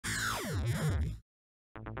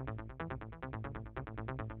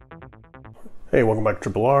Hey, welcome back to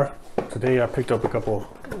Triple R. Today I picked up a couple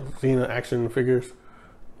Xena action figures.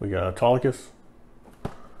 We got Autolycus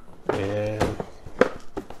and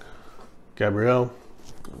Gabrielle.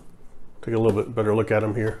 Take a little bit better look at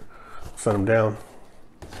them here. Set them down.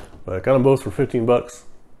 But I got them both for 15 bucks.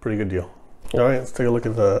 Pretty good deal. All right, let's take a look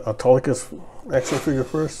at the Autolycus action figure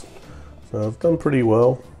first. So it's done pretty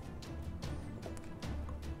well.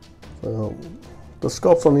 So the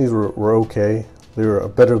sculpts on these were okay. They were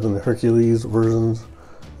better than the Hercules versions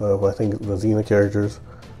of, I think, the Xena characters.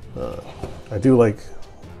 I do like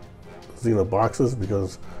Xena boxes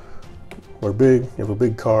because they're big. You have a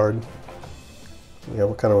big card. You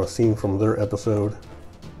have kind of a scene from their episode.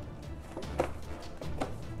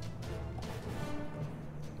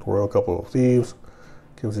 Royal Couple of Thieves.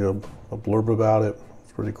 Gives you a blurb about it.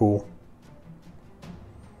 It's pretty cool.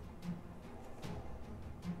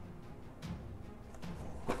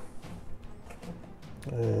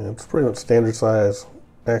 And it's pretty much standard size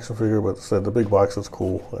action figure, but said the big box is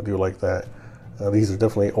cool. I do like that. These are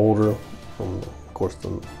definitely older from, of course,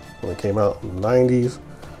 when they came out in the 90s.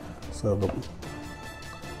 So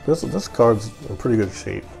this card's in pretty good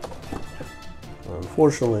shape.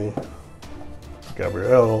 Unfortunately,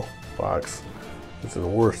 Gabrielle box is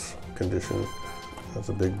in worse condition. That's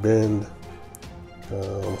a big bend.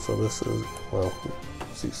 So this is, well,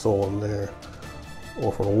 see Soul in there.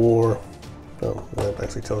 Orphan War. Oh, that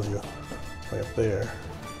actually tells you right up there.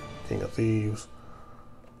 King of Thieves.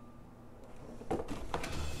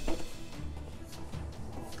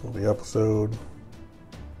 The episode.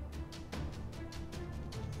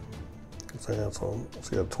 So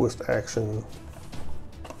see a twist action.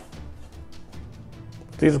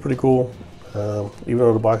 These are pretty cool. Even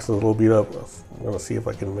though the box is a little beat up, I'm going to see if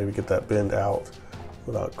I can maybe get that bend out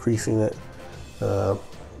without creasing it.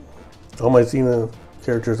 All my Xena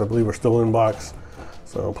characters, I believe, are still in box,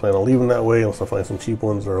 so I plan on leaving that way unless I find some cheap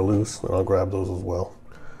ones that are loose, and I'll grab those as well.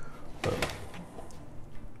 So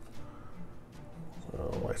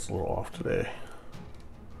light's a little off today.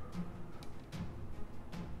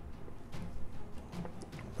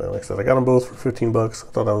 But like I said, I got them both for 15 bucks. I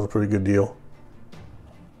thought that was a pretty good deal.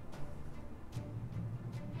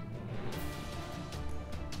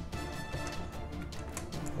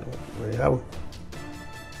 There you have them.